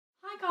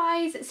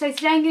guys, so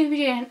today I'm going to be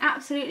doing an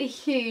absolutely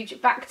huge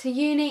back to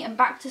uni and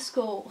back to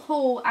school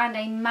haul and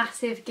a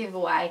massive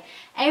giveaway.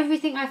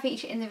 Everything I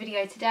feature in the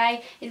video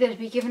today is going to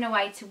be given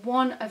away to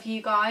one of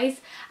you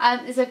guys.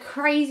 There's a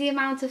crazy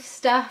amount of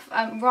stuff.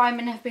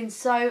 Ryman have been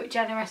so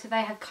generous, so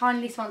they have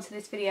kindly sponsored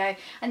this video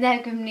and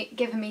they've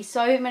given me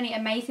so many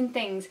amazing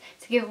things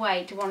to give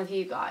away to one of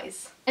you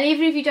guys. And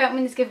even if you don't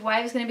win this giveaway,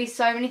 there's going to be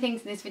so many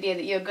things in this video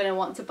that you're going to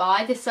want to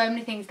buy. There's so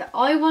many things that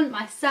I want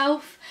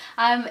myself.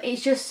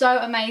 It's just so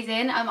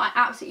amazing. I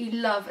absolutely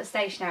love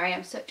stationery.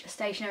 I'm such a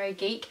stationery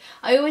geek.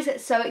 I always get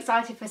so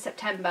excited for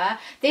September.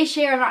 This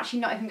year I'm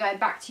actually not even going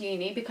back to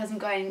uni because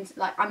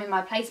I'm in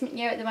my placement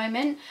year at the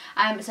moment.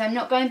 So I'm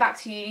not going back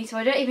to uni, so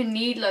I don't even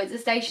need loads of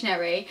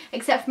stationery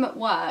except from at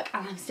work,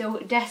 and I'm still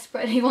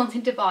desperately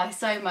wanting to buy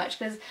so much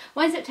because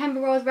when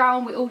September rolls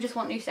around we all just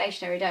want new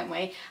stationery, don't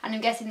we? And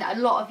I'm guessing that a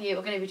lot of you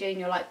are going to be doing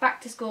your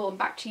back to school and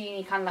back to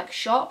uni kind of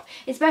shop,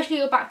 especially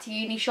your back to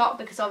uni shop,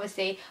 because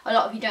obviously a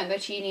lot of you don't go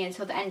to uni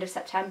until the end of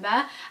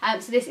September.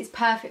 So this is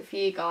perfect for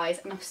you guys,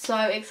 and I'm so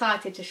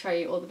excited to show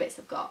you all the bits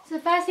I've got. So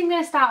the first thing I'm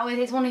going to start with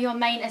is one of your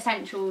main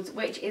essentials,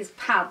 which is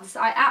pads.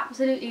 I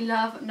absolutely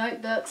love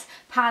notebooks,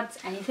 pads,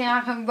 anything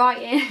I can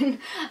write in.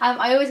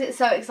 I always get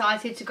so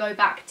excited to go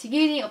back to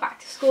uni or back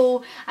to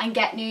school and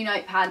get new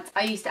notepads.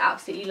 I used to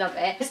absolutely love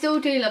it. I still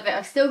do love it.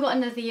 I've still got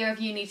another year of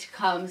uni to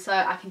come, so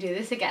I can do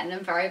this again.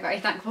 I'm very, very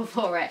thankful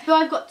for it. So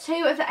I've got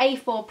two of the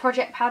A4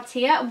 project pads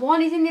here.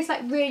 One is in this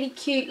really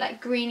cute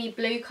greeny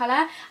blue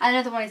colour, and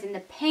another one is in the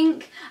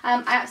pink.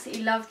 I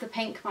absolutely love the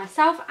pink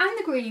myself and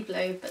the greeny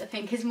blue, but the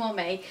pink is more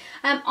me.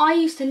 I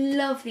used to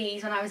love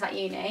these when I was at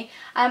uni.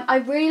 I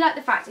really like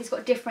the fact it's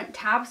got different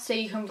tabs, so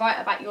you can write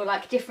about your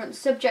different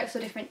subjects or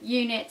different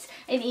units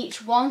in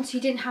each one, so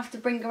you didn't have to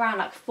bring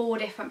around 4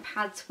 different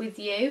pads with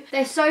you.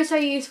 They're so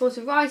useful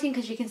to writing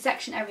because you can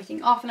section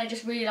everything off, and I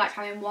just really like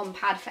having one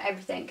pad for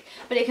everything,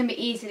 but it can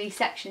be easily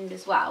sectioned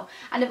as well.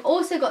 And I've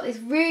also got this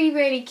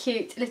really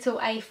cute little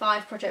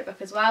A5 project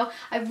book as well.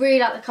 I really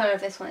like the colour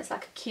of this one. It's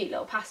like a cute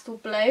little pastel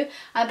blue,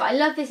 but I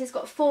love this. It's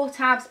got 4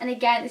 tabs, and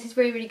again this is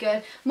really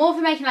good, more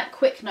for making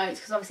quick notes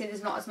because obviously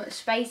there's not as much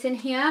space in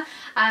here,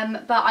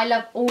 but I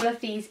love all of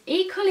these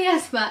equally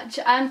as much.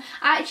 I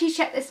actually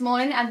checked this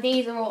morning and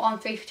these are all on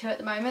 3 for 2 at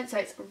the moment, so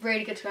it's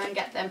really good to go and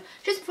get them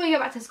just before you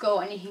go back to school,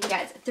 and you can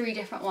get 3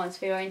 different ones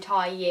for your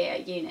entire year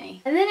at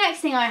uni. And the next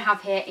thing I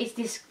have here is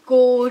this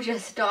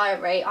gorgeous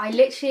diary. I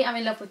literally am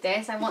in love with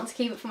this. I want to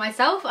keep it for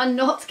myself and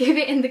not give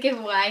it in the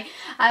giveaway.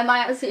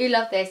 I absolutely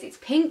love this. It's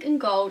pink and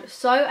gold,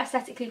 so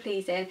aesthetically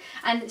pleasing,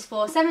 and it's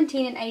for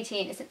 17 and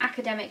 18. It's an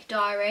academic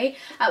diary,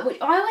 which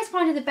I always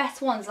find are the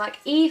best ones.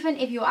 Even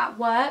if you're at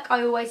work,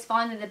 I always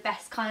find they're the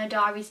best kind of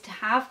diaries to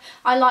have.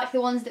 I like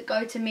the ones that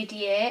go to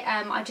mid-year.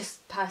 I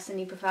just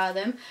personally prefer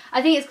them.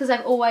 I think it's because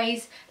I've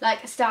always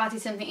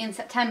started something in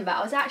September.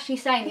 I was actually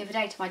saying the other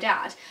day to my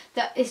dad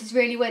that this is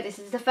really weird. This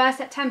is the first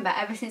September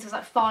ever since I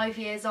was 5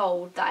 years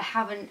old that I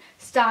haven't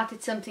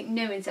started something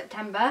new in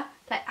September.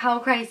 How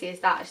crazy is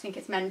that? I just think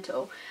it's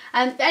mental.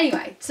 But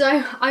anyway,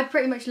 so I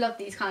pretty much love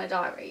these kind of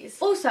diaries.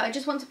 Also, I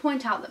just want to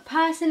point out that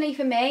personally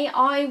for me,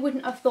 I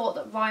wouldn't have thought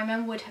that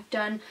Ryman would have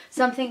done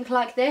something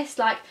like this.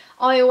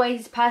 I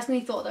always personally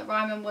thought that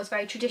Ryman was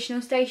very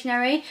traditional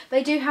stationery.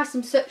 They do have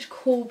some such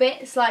cool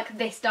bits, like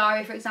this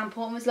diary for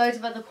example, and there's loads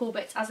of other cool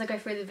bits as I go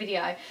through the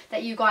video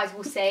that you guys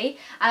will see.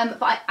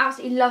 But I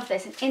absolutely love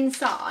this, and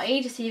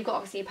inside, so you've got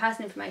obviously your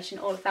personal information,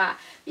 all of that,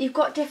 but you've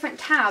got different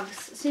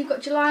tabs. So you've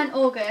got July and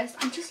August,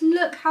 and just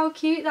look how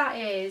cute that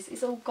is.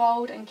 It's all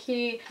gold and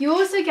cute. You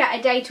also get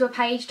a day to a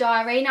page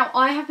diary. Now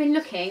I have been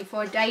looking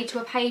for a day to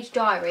a page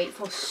diary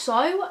for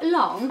so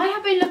long.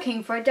 Literally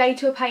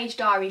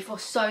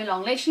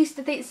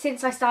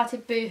since I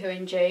started Boohoo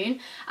in June,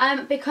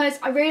 because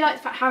I really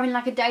like having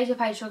a day to a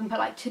page so I can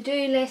put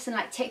to-do lists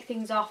and tick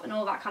things off and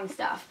all that kind of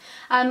stuff.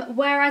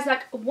 Whereas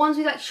ones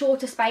with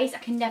shorter space, I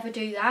can never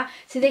do that.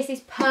 So this is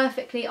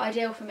perfectly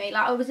ideal for me.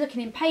 I was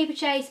looking in Paper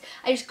Chase,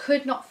 I just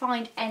could not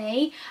find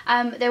any.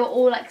 They were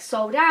all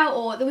sold out,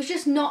 or there was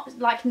just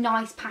not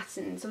nice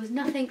patterns. There was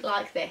nothing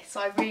like this, so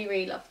I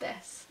really love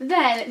this.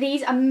 Then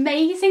these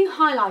amazing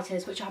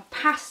highlighters, which are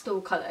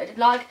pastel coloured,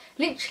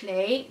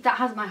 literally that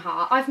has my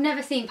heart. I've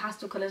never seen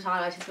pastel coloured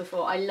highlighters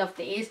before. I love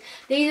these.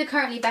 These are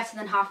currently better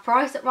than half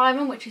price at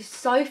Ryman, which is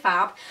so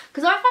fab,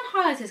 because I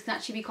find highlighters can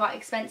actually be quite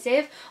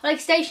expensive,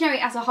 stationery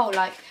as a whole.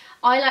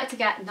 I like to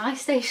get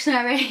nice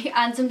stationery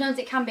and sometimes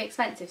it can be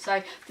expensive,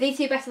 so for these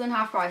two better than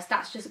half price,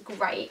 that's just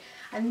great.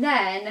 And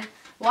then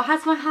what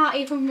has my heart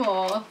even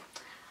more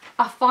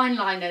are fine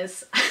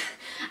liners.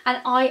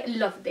 And I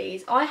love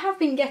these. I have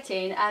been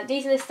getting,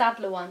 these are the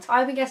Staedtler ones,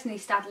 I've been getting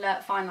these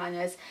Staedtler fine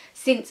liners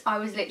since I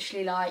was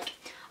literally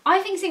I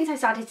think since I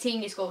started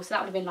senior school, so that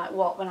would have been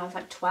what, when I was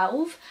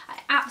 12. I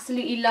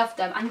absolutely love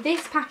them, and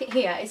this packet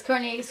here is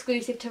currently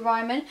exclusive to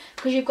Ryman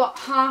because you've got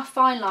half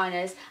fine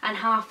liners and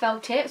half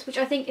felt tips, which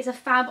I think is a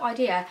fab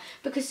idea,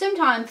 because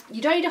sometimes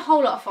you don't need a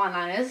whole lot of fine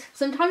liners,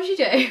 sometimes you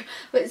do,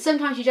 but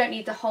sometimes you don't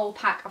need the whole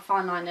pack of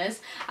fine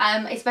liners,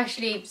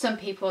 especially some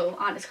people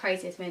aren't as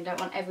crazy as me and don't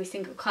want every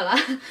single colour.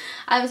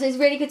 So it's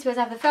really good to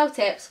have the felt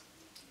tips.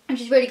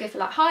 which is really good for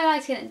like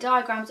highlighting and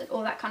diagrams and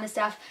all that kind of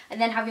stuff. And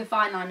then have your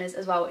fine liners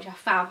as well, which are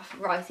fab for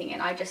writing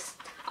in.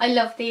 I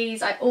love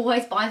these. I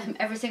always buy them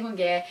every single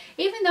year.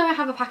 Even though I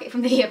have a packet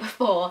from the year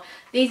before,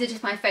 these are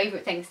just my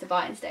favourite things to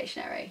buy in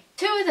stationery.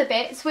 Two other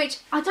bits, which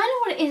I don't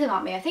know what it is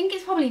about me. I think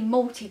it's probably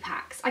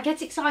multi-packs. I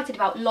get excited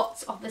about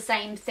lots of the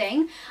same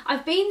thing.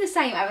 I've been the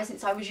same ever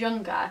since I was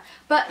younger.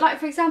 But like,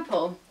 for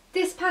example,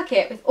 this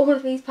packet with all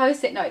of these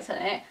post-it notes on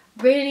it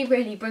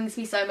really brings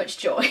me so much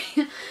joy.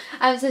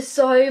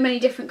 So many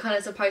different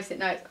colours of post-it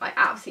notes. I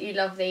absolutely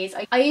love these.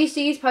 I used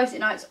to use post-it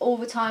notes all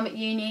the time at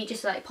uni,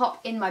 just to like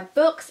pop in my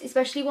books,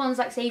 especially ones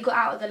like say you got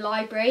out of the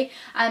library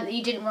that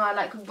you didn't want to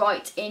like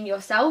write in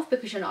yourself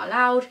because you're not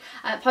allowed.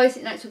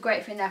 Post-it notes were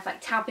great for in there for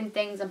like tabbing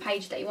things and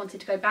pages that you wanted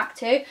to go back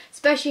to,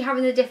 especially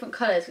having the different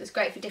colours. It's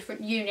great for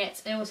different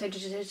units and also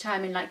just to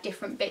determine like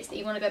different bits that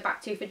you want to go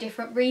back to for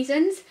different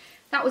reasons.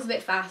 That was a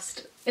bit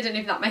fast. I don't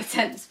know if that makes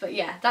sense, but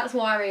yeah, that's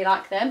why I really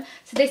like them.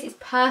 So this is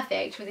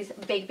perfect for this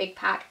big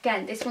pack.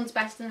 Again, this one's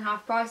better than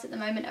half price at the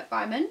moment at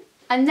Ryman.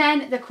 And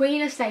then the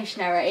queen of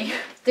stationery,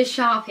 the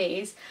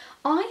Sharpies.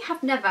 I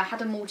have never had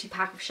a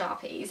multi-pack of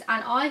Sharpies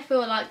and I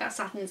feel like that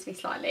saddens me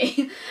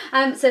slightly.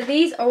 So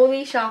these are all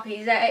these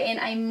Sharpies. They're in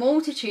a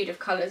multitude of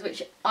colours,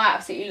 which I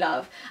absolutely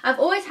love. I've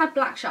always had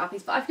black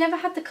Sharpies, but I've never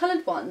had the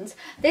coloured ones.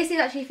 This is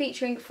actually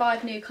featuring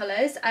 5 new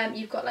colours.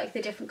 You've got like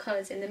the different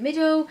colours in the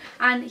middle,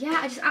 and yeah,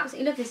 I just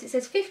absolutely love this. It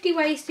says 50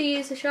 ways to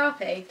use a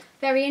Sharpie.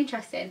 Very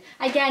interesting.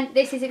 Again,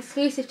 this is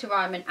exclusive to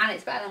Ryman and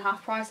it's better than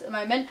half price at the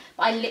moment,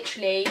 but I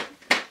literally...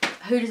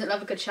 who doesn't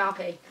love a good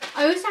Sharpie?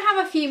 I also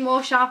have a few more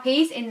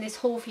Sharpies in this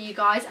haul for you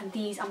guys, and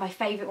these are my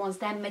favourite ones.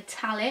 They're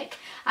metallic.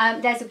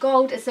 There's a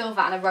gold, a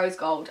silver and a rose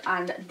gold,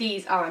 and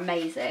these are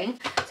amazing.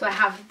 So I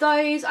have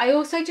those. I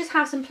also just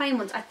have some plain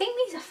ones. I think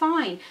these are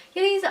fine.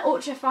 Yeah, these are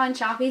ultra fine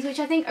Sharpies, which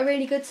I think are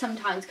really good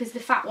sometimes, because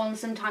the fat ones,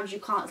 sometimes you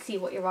can't see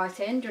what you're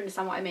writing. Do you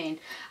understand what I mean?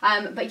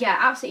 But yeah,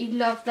 absolutely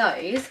love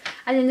those.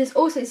 And then there's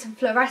also some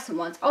fluorescent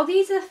ones. Oh,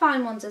 these are the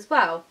fine ones as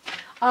well.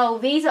 Oh,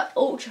 these are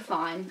ultra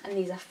fine, and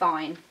these are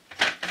fine.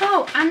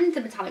 Oh, and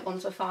the metallic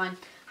ones were fine.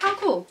 How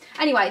cool.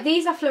 Anyway,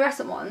 these are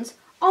fluorescent ones.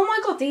 Oh my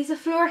god, these are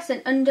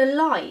fluorescent under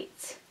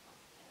light.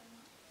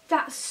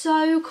 That's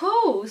so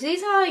cool. So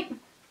these are like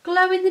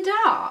glow in the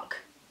dark.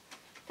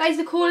 That is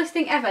the coolest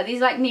thing ever.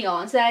 These are like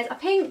neons. There's a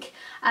pink,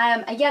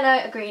 a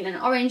yellow, a green and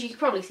an orange. You can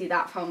probably see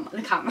that from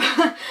the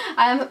camera.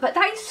 But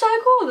that is so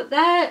cool that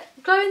they're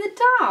glow in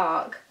the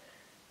dark.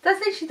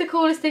 That's literally the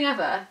coolest thing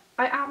ever.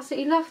 I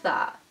absolutely love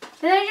that.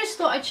 Then I just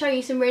thought I'd show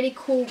you some really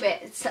cool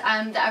bits that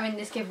are in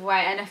this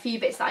giveaway, and a few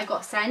bits that I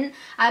got sent.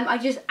 I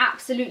just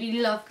absolutely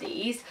love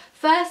these.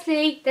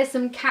 Firstly, there's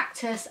some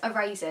cactus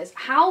erasers.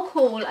 How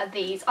cool are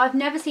these? I've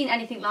never seen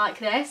anything like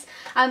this.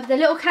 The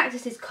little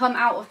cactuses come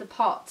out of the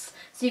pots.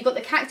 So you've got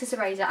the cactus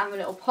eraser and the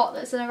little pot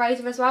that's an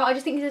eraser as well. I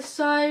just think these are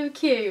so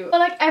cute. But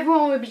like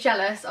everyone would be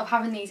jealous of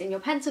having these in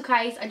your pencil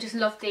case. I just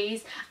love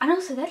these. And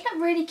also they'd look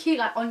really cute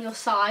like on your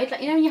side.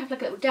 Like, you know, when you have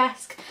like a little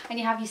desk and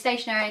you have your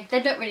stationery,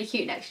 they'd look really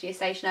cute next to your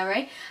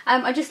stationery.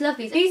 I just love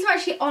these. These are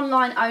actually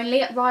online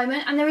only at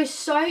Ryman, and there is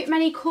so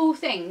many cool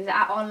things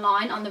that are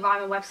online on the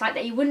Ryman website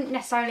that you wouldn't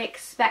necessarily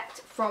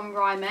expect from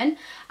Ryman.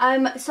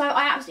 So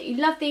I absolutely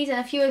love these, and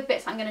a few of the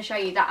bits I'm going to show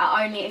you that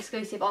are only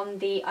exclusive on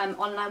the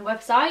online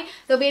website.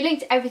 There'll be a link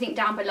to everything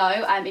down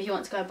below if you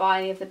want to go buy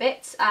any of the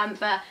bits.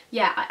 But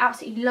yeah, I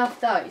absolutely love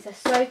those. They're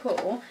so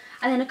cool.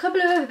 And then a couple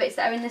of other bits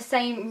that are in the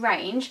same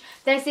range.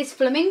 There's this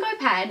flamingo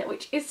pen,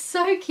 which is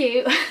so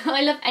cute.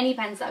 I love any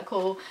pens that are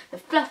cool. The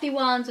fluffy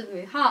ones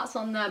with hearts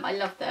on them, I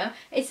love them.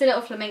 It's a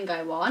little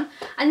flamingo one.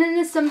 And then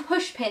there's some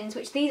push pins,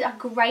 which these are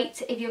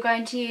great if you're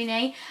going to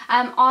uni.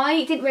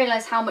 I didn't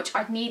realise how much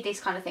I'd need these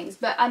kind of things,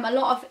 but a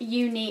lot of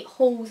uni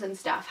halls and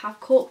stuff have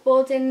cork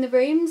boards in the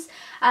rooms.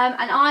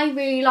 And I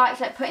really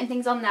liked like putting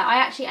things on there. I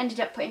actually ended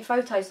up putting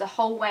photos the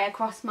whole way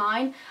across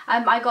mine.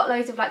 I got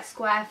loads of like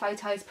square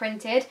photos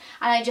printed,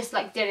 and I just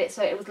like did it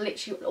so it was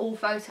literally all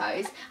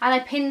photos, and I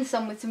pinned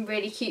some with some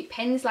really cute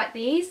pins like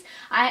these.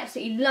 I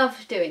absolutely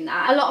loved doing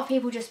that. A lot of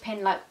people just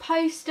pin like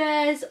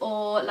posters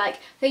or like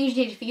things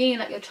you need for uni,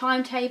 like your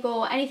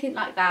timetable, anything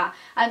like that.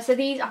 So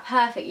these are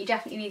perfect. You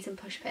definitely need some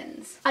push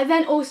pins. I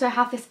then also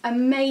have this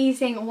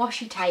amazing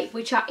washi tape,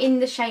 which are in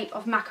the shape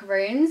of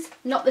macaroons.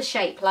 Not the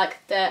shape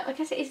like the, I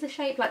guess it is the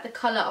shape like the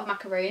colour of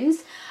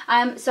macaroons.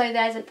 So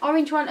there's an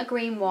orange one, a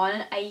green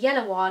one, a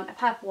yellow one, a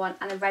purple one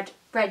and a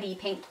reddy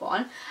pink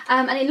one,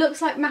 and it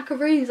looks like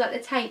macaroons like the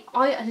tape.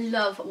 I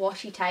love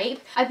washi tape.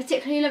 I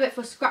particularly love it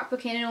for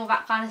scrapbooking and all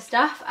that kind of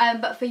stuff,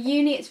 but for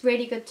uni it's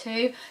really good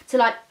too to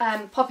like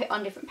pop it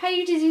on different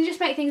pages and just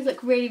make things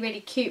look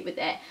really cute with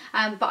it.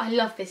 But I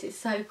love this, it's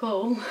so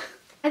cool.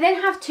 I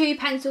then have two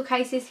pencil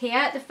cases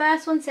here. The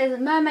first one says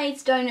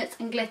mermaids, donuts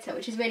and glitter,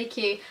 which is really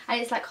cute, and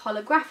it's like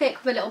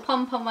holographic with a little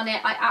pom-pom on it.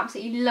 I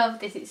absolutely love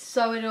this, it's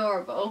so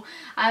adorable.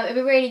 It'd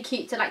be really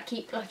cute to like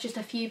keep like just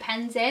a few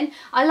pens in.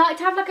 I like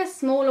to have like a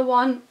smaller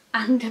one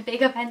and a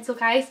bigger pencil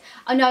case.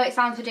 I know it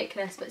sounds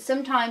ridiculous, but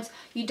sometimes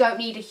you don't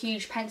need a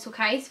huge pencil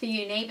case for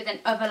uni, but then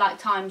other like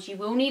times you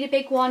will need a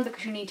big one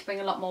because you need to bring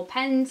a lot more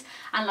pens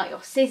and like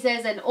your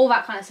scissors and all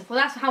that kind of stuff. Well,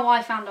 that's how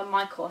I found on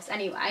my course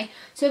anyway.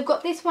 So I've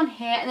got this one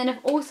here, and then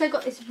I've also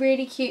got this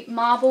really cute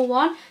marble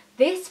one.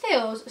 This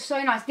feels so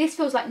nice. This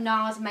feels like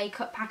NARS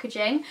makeup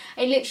packaging.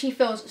 It literally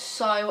feels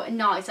so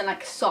nice and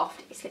like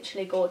soft. It's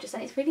literally gorgeous,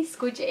 and it's really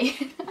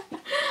squidgy.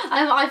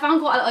 I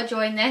found quite a lot of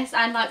joy in this,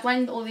 and like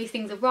when all these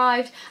things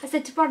arrived, I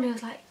said to Bradley, I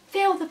was like,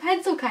 feel the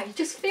pencil case,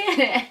 just feel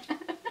it.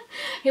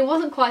 He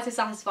wasn't quite as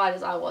satisfied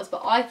as I was,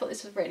 but I thought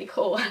this was really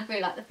cool. I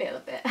really like the feel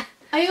of it.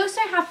 I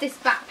also have this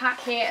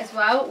backpack here as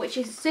well, which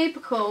is super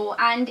cool,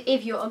 and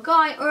if you're a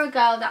guy or a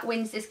girl that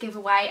wins this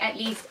giveaway, at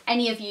least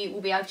any of you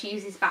will be able to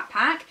use this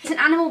backpack. It's an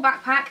animal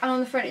backpack, and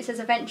on the front it says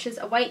Adventures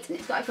Await, and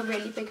it's got like a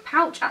really big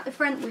pouch at the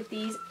front with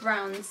these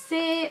brown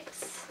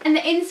zips. And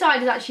the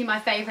inside is actually my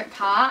favourite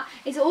part.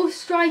 It's all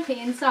stripy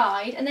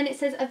inside, and then it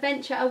says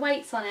Adventure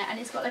Awaits on it, and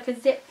it's got like a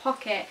zip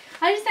pocket.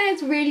 I just think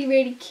it's really,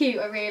 really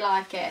cute. I really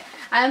like it.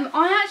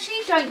 I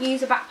actually don't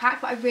use a backpack,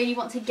 but I really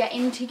want to get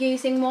into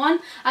using one.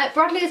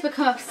 Bradley has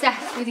become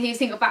obsessed with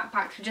using a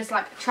backpack to just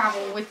like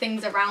travel with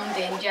things around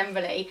in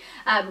generally,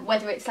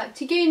 whether it's like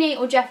to uni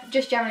or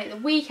just generally at the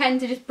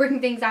weekend to just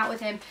bring things out with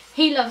him.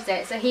 He loves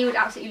it, so he would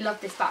absolutely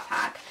love this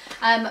backpack.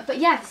 But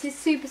yeah, this is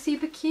super,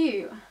 super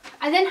cute.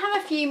 I then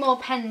have a few more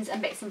pens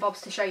and bits and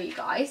bobs to show you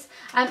guys.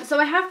 So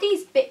I have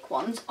these Bic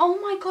ones. Oh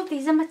my god,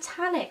 these are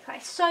metallic.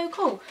 That is so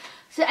cool.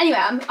 So anyway,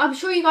 I'm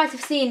sure you guys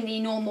have seen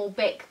the normal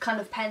Bic kind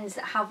of pens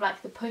that have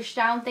like the push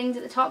down things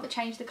at the top that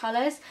change the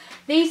colours.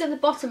 These at the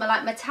bottom are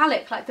like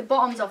metallic, like the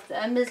bottoms of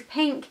them. There's a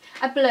pink,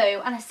 a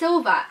blue and a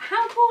silver.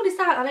 How cool is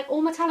that? They're like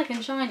all metallic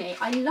and shiny.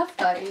 I love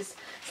those.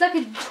 It's like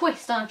a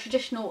twist on a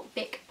traditional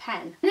Bic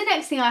pen. And the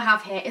next thing I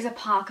have here is a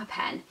Parker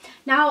pen.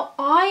 Now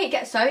I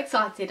get so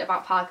excited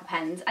about Parker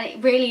pens, and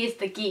it really is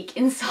the geek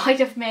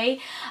inside of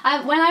me.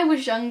 When I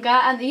was younger,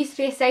 there used to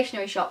be a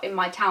stationery shop in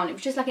my town. It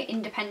was just like an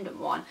independent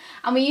one,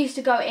 and we used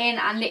to go in,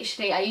 and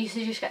literally I used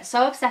to just get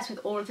so obsessed with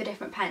all of the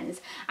different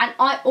pens, and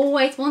I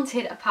always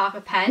wanted a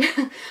Parker pen.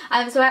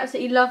 So I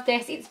absolutely love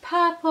this. It's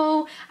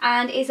purple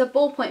and it's a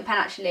ballpoint pen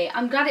actually.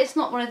 I'm glad it's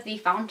not one of the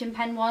fountain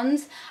pen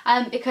ones,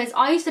 because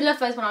I used to love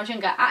those when I was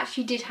younger. I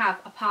actually did have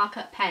a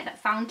Parker pen, a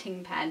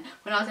fountain pen,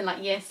 when I was in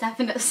like year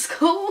 7 at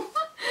school.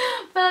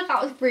 But like,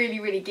 that was really,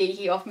 really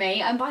geeky of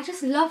me, but I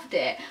just loved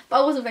it.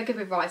 But I wasn't very good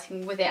with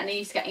writing with it, and I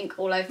used to get ink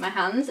all over my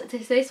hands. So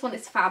this one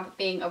is fab,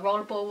 being a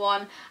rollable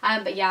one.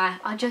 But yeah,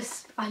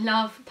 I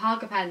love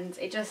Parker pens.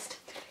 It just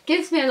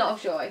gives me a lot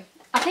of joy.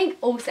 I think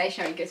all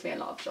stationery gives me a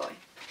lot of joy.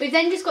 We've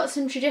then just got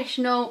some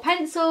traditional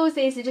pencils.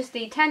 These are just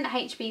the 10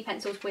 HB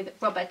pencils with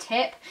rubber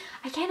tip.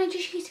 Again, I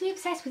just used to be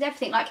obsessed with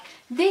everything. Like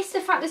this, the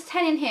fact there's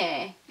 10 in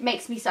here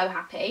makes me so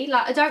happy.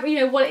 Like I don't really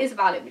know what it is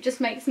about it, but it just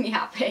makes me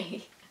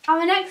happy.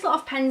 And the next lot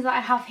of pens that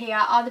I have here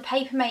are the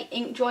Papermate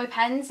Inkjoy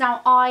pens.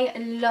 Now I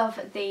love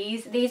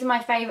these. These are my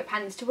favourite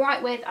pens to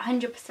write with,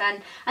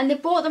 100%. And they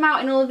brought them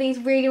out in all of these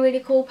really, really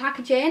cool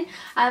packaging.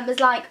 There's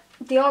like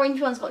the orange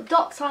one's got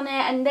dots on it,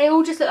 and they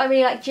all just look like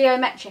really like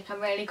geometric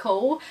and really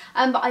cool.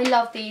 But I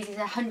love these. These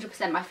are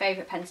 100% my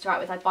favourite pens to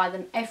write with. I buy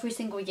them every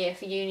single year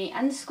for uni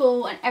and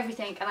school and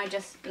everything, and I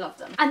just love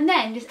them. And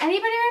then, does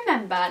anybody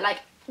remember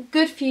like a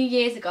good few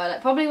years ago,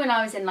 like probably when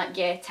I was in like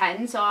year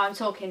 10, so I'm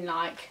talking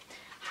like,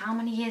 how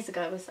many years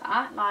ago was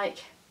that? Like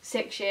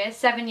 6 years,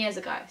 7 years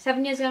ago,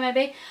 7 years ago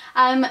maybe.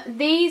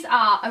 These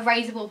are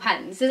erasable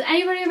pens. Does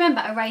anybody remember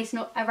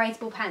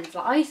erasable pens?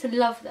 Like I used to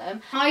love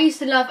them. I used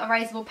to love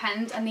erasable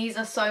pens, and these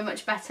are so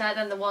much better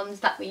than the ones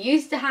that we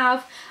used to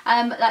have.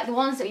 Like the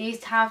ones that we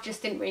used to have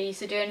just didn't really used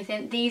to do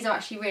anything. These are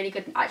actually really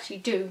good and actually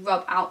do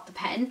rub out the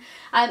pen.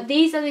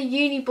 These are the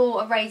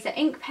Uniball Eraser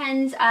ink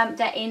pens.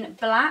 They're in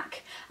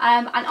black.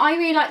 And I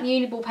really like the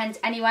Uniball pens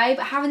anyway,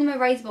 but having them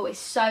erasable is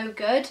so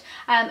good.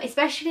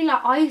 Especially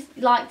like I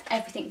liked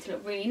everything to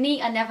look really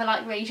neat. I never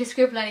like really to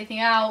scribble anything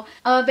out.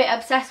 I'm a bit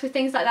obsessed with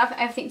things like that, for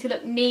everything to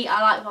look neat.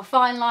 I like my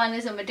fine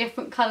liners and my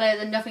different colours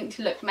and nothing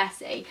to look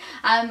messy.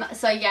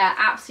 So yeah,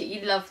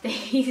 absolutely love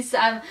these.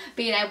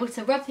 Being able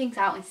to rub things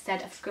out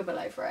instead of scribble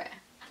over it.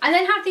 I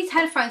then have these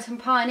headphones from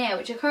Pioneer,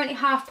 which are currently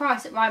half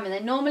price at Ryman.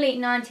 They're normally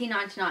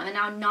 $19.99, they're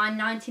now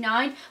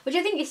 $9.99, which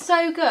I think is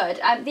so good.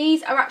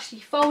 These are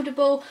actually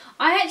foldable.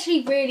 I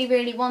actually really,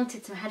 really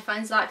wanted some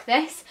headphones like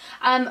this,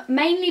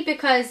 mainly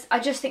because I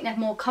just think they're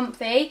more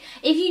comfy.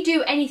 If you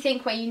do anything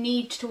where you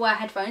need to wear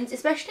headphones,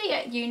 especially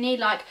at uni,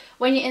 like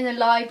when you're in the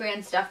library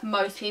and stuff,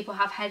 most people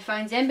have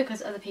headphones in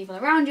because other people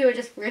around you are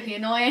just really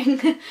annoying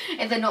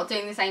if they're not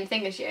doing the same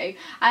thing as you.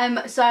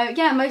 So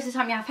yeah, most of the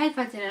time you have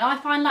headphones in, and I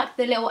find like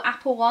the little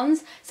Apple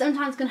ones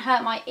sometimes can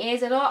hurt my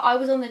ears a lot. I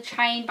was on the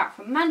train back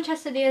from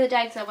Manchester the other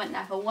day because I went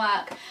there for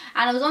work,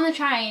 and I was on the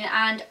train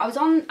and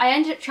I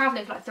ended up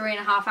travelling for like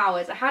 3.5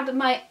 hours. I had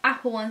my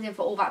Apple ones in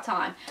for all that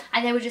time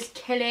and they were just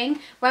killing,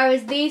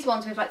 whereas these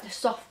ones with like the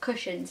soft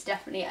cushions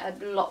definitely a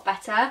lot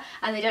better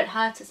and they don't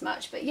hurt as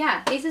much. But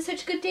yeah, these are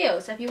such a good deal,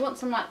 so if you want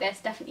some like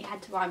this, definitely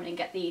head to Ryman and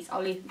get these.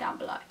 I'll leave them down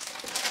below.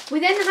 We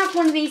then have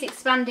one of these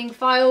expanding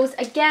files.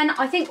 Again,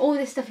 I think all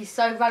this stuff is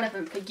so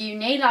relevant for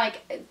uni,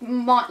 like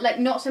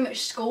not so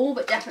much school,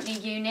 but definitely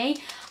uni.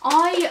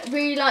 I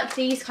really like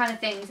these kind of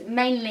things,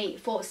 mainly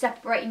for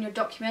separating your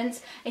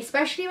documents,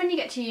 especially when you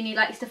get to uni.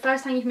 Like, it's the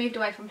first time you've moved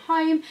away from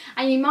home,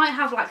 and you might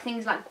have like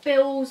things like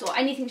bills or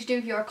anything to do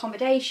with your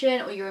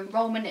accommodation or your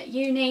enrolment at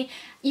uni.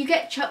 You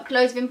get chucked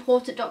loads of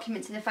important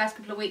documents in the first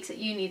couple of weeks at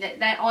uni that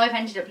then I've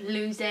ended up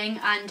losing,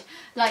 and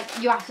like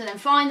you have to then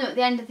find them at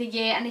the end of the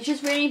year, and it's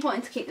just really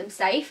important to keep them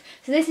safe.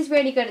 So this is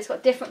really good. It's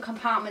got different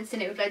compartments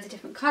in it with loads of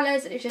different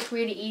colours, and it's just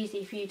really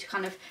easy for you to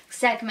kind of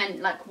segment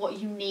like what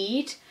you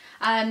need.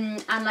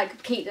 And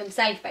like keep them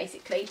safe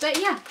basically. But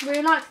yeah,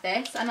 really like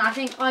this, and I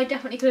think I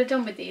definitely could have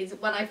done with these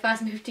when I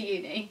first moved to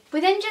uni.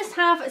 We then just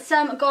have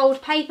some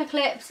gold paper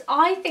clips.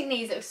 I think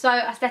these look so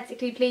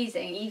aesthetically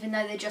pleasing, even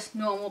though they're just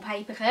normal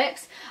paper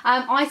clips.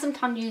 I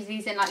sometimes use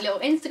these in like little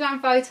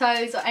Instagram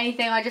photos or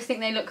anything. I just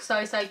think they look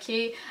so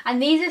cute, and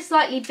these are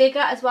slightly bigger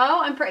as well,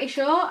 I'm pretty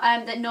sure,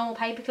 than normal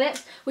paper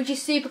clips, which is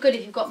super good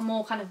if you've got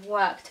more kind of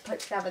work to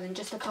put together than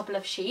just a couple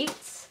of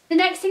sheets. The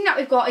next thing that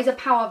we've got is a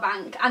power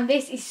bank, and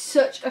this is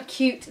such a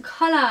cute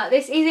colour.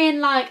 This is in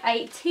like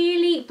a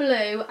tealy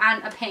blue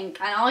and a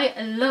pink, and I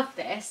love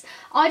this.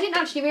 I didn't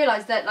actually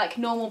realise that like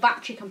normal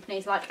battery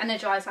companies like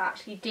Energizer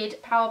actually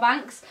did power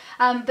banks,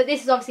 but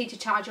this is obviously to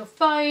charge your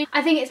phone.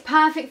 I think it's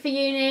perfect for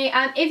uni.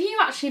 If you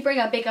actually bring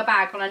a bigger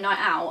bag on a night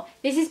out,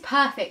 this is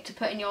perfect to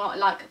put in your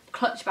like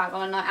clutch bag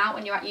on a night out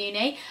when you're at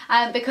uni,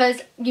 because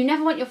you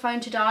never want your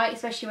phone to die,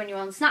 especially when you're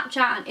on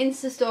Snapchat and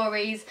Insta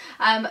stories.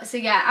 So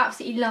yeah,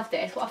 absolutely love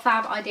this. What a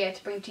fab idea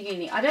to bring to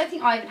uni. I don't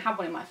think I even had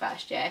one in my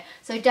first year,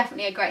 so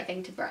definitely a great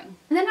thing to bring.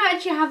 And then I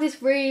actually have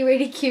this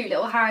really cute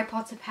little Harry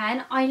Potter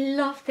pen. I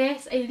love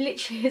this. It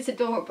literally is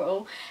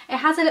adorable. It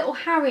has a little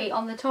Harry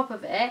on the top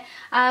of it,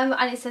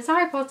 and it says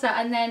Harry Potter,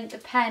 and then the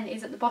pen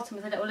is at the bottom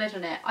with a little lid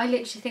on it. I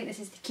literally think this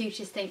is the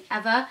cutest thing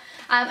ever.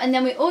 And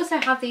then we also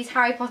have these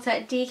Harry Potter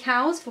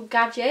decals for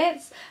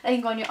gadgets. I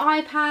think on your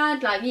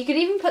iPad, like you could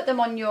even put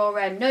them on your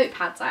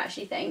notepads, I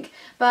actually think.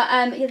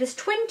 But yeah, there's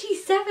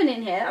 27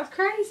 in here. That's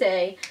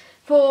crazy.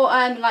 For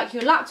like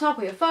your laptop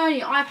or your phone,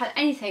 your iPad,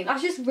 anything.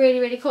 That's just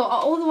really cool.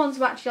 All the ones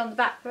are actually on the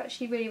back are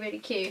actually really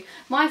cute.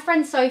 My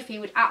friend Sophie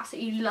would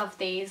absolutely love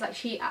these. Like,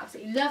 she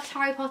absolutely loves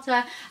Harry Potter.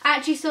 I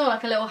actually saw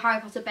like a little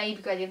Harry Potter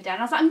baby girl the other day, and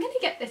I was like, I'm going to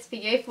get this for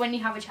you for when you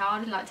have a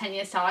child in like 10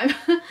 years time.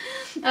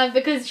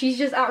 Because she's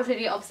just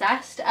absolutely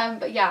obsessed.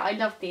 But yeah, I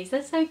love these.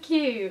 They're so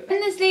cute.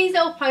 And there's these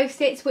little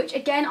post-its, which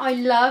again I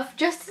love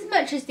just as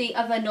much as the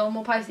other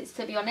normal post-its,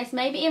 to be honest.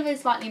 Maybe even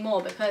slightly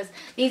more, because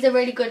these are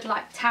really good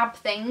like tab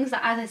things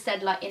that, as I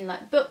said, like in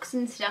like books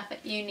and stuff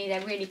at uni,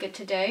 they're really good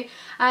to do.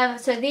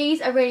 So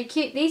these are really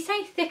cute. These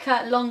say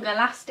thicker, longer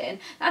lasting.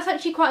 That's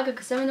actually quite good,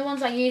 because some of the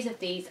ones I use of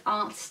these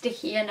aren't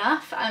sticky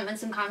enough, and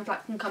sometimes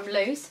like can come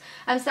loose.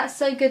 So that's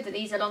so good that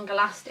these are longer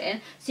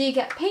lasting. So you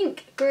get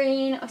pink,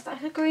 green, or is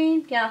that a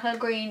green? Yeah, like a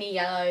greeny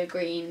yellow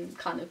green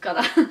kind of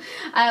colour.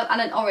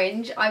 And an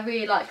orange. I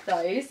really like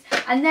those.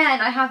 And then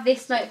I have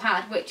this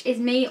notepad, which is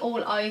me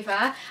all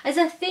over. There's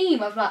a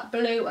theme of like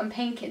blue and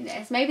pink in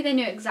this. Maybe they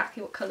knew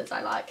exactly what colours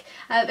I like,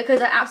 because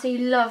I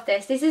absolutely love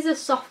this. This is a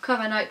soft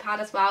cover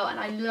notepad as well, and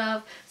I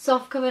love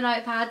soft cover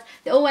notepads.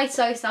 They're always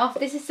so soft.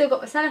 This has still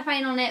got the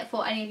cellophane on it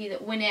for any of you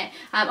that win it.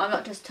 I'm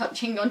not just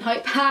touching your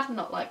notepad,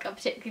 not like I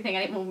particularly think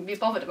anyone would be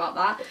bothered about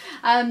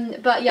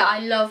that. But yeah, I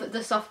love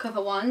the soft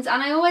cover ones,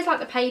 and I always like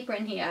the paper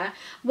in here.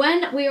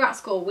 When we were at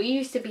school, we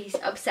used to be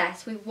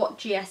obsessed with what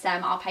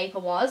GSM our paper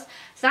was.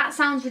 So that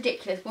sounds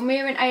ridiculous. When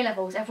we were in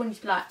A-levels, everyone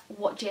used to be like,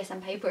 what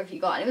GSM paper have you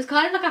got? And it was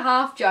kind of like a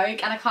half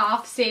joke and a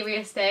half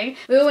serious thing.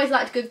 We always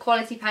liked good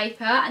quality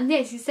paper, and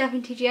this is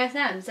 70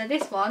 GSM, so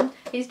this one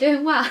is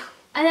doing well.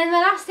 And then the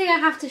last thing I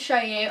have to show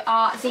you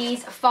are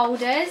these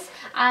folders.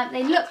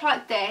 They look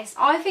like this.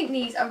 I think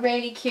these are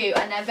really cute,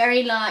 and they're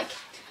very like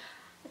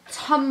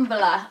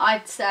Tumblr,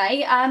 I'd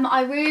say.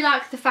 I really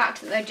like the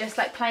fact that they're just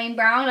like plain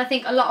brown. I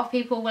think a lot of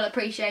people will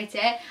appreciate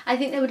it. I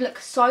think they would look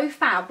so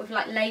fab with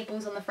like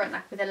labels on the front,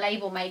 like with a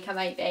label maker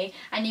maybe,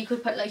 and you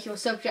could put like your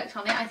subject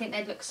on it. I think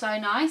they'd look so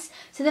nice.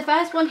 So the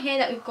first one here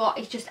that we've got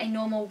is just a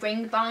normal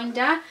ring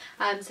binder.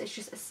 So it's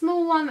just a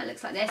small one that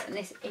looks like this, and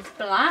this is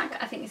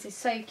black. I think this is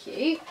so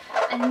cute.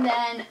 And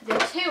then the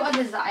two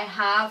others that I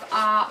have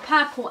are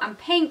purple and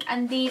pink,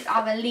 and these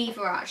are the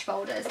lever arch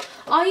folders.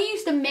 I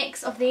used a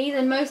mix of these,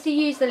 and mostly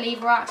used the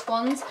lever arch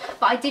ones,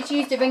 but I did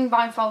use the ring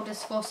bind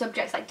folders for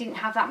subjects that didn't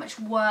have that much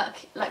work,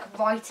 like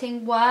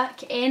writing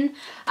work in.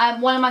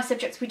 One of my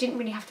subjects we didn't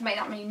really have to make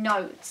that many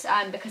notes,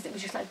 because it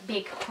was just like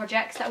big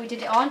projects that we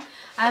did it on.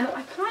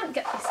 I can't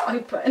get this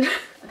open.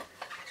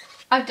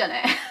 I've done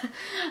it.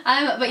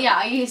 But yeah,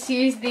 I used to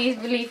use these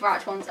lever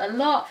arch ones a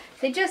lot.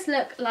 They just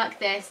look like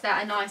this. They're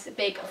a nice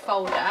big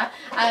folder.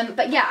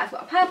 But yeah, I've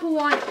got a purple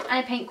one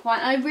and a pink one.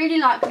 And I really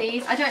like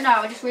these. I don't know,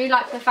 I just really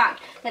like the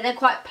fact that they're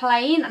quite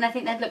plain, and I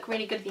think they'd look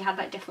really good if you had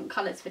like different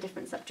colours for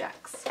different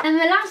subjects. And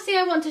the last thing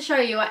I want to show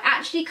you, I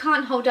actually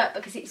can't hold up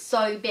because it's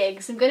so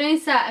big, so I'm going to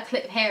insert a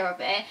clip here of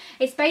it.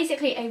 It's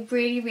basically a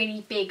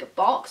really big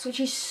box,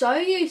 which is so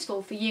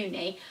useful for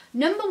uni.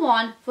 Number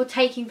one, for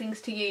taking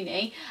things to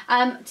uni.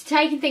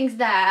 Taking things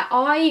there,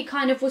 I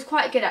kind of was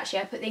quite good actually.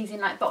 I put things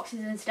in like boxes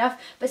and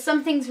stuff, but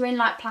some things were in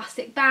like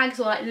plastic bags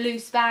or like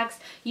loose bags.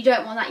 You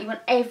don't want that. You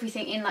want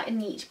everything in like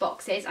neat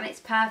boxes, and it's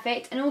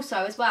perfect. And also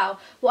as well,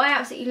 what I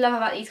absolutely love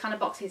about these kind of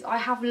boxes, I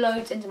have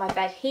loads under my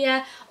bed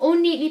here, all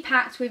neatly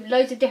packed with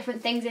loads of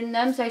different things in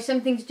them. So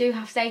some things do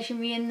have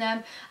stationery in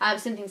them,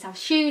 some things have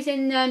shoes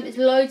in them. There's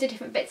loads of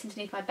different bits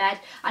underneath my bed,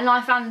 and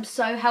I found them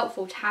so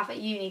helpful to have at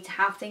uni, to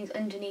have things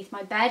underneath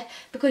my bed,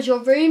 because your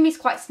room is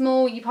quite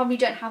small. You probably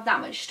don't have that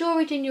much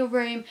storage in your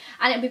room,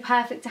 and it'd be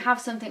perfect to have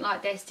something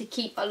like this to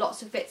keep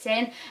lots of bits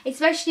in,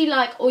 especially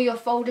like all your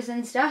folders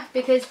and stuff,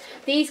 because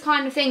these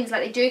kind of things,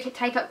 like, they do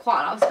take up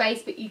quite a lot of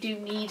space, but you do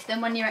need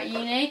them when you're at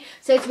uni.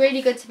 So it's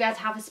really good to be able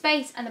to have a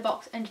space and a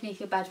box underneath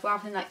your bed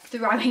rather than like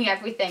throwing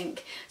everything.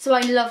 So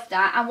I love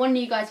that, and one of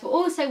you guys will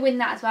also win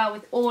that as well,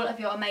 with all of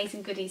your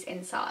amazing goodies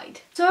inside.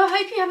 So I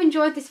hope you have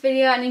enjoyed this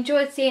video and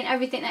enjoyed seeing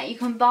everything that you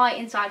can buy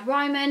inside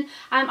Ryman.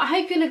 I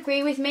hope you'll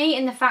agree with me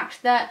in the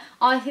fact that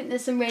I think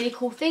there's some really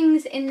cool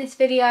things in this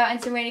video,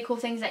 and some really cool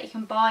things that you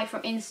can buy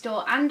from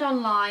in-store and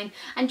online,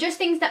 and just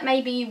things that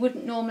maybe you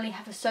wouldn't normally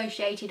have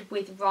associated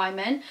with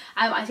Ryman.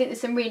 I think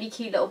there's some really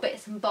cute little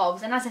bits and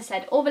bobs, and as I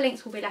said, all the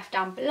links will be left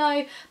down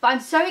below. But I'm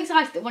so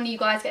excited that one of you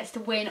guys gets to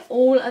win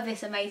all of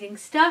this amazing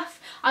stuff.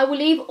 I will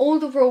leave all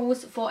the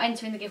rules for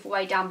entering the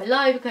giveaway down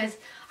below, because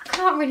I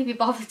can't really be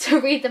bothered to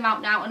read them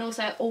out now, and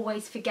also I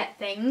always forget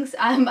things,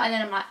 and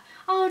then I'm like,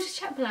 oh, I'll just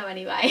check below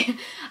anyway.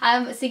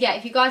 So yeah,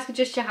 if you guys could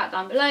just check out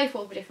down below for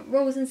all the different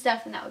rules and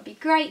stuff, then that would be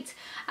great.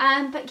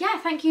 But yeah,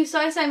 thank you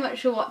so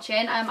much for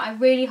watching. I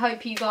really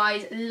hope you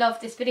guys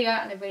loved this video,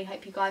 and I really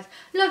hope you guys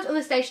loved all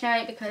the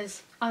stationery,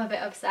 because I'm a bit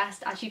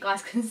obsessed, as you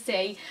guys can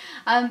see.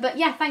 But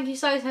yeah, thank you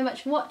so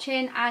much for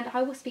watching, and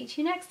I will speak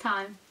to you next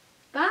time.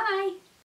 Bye!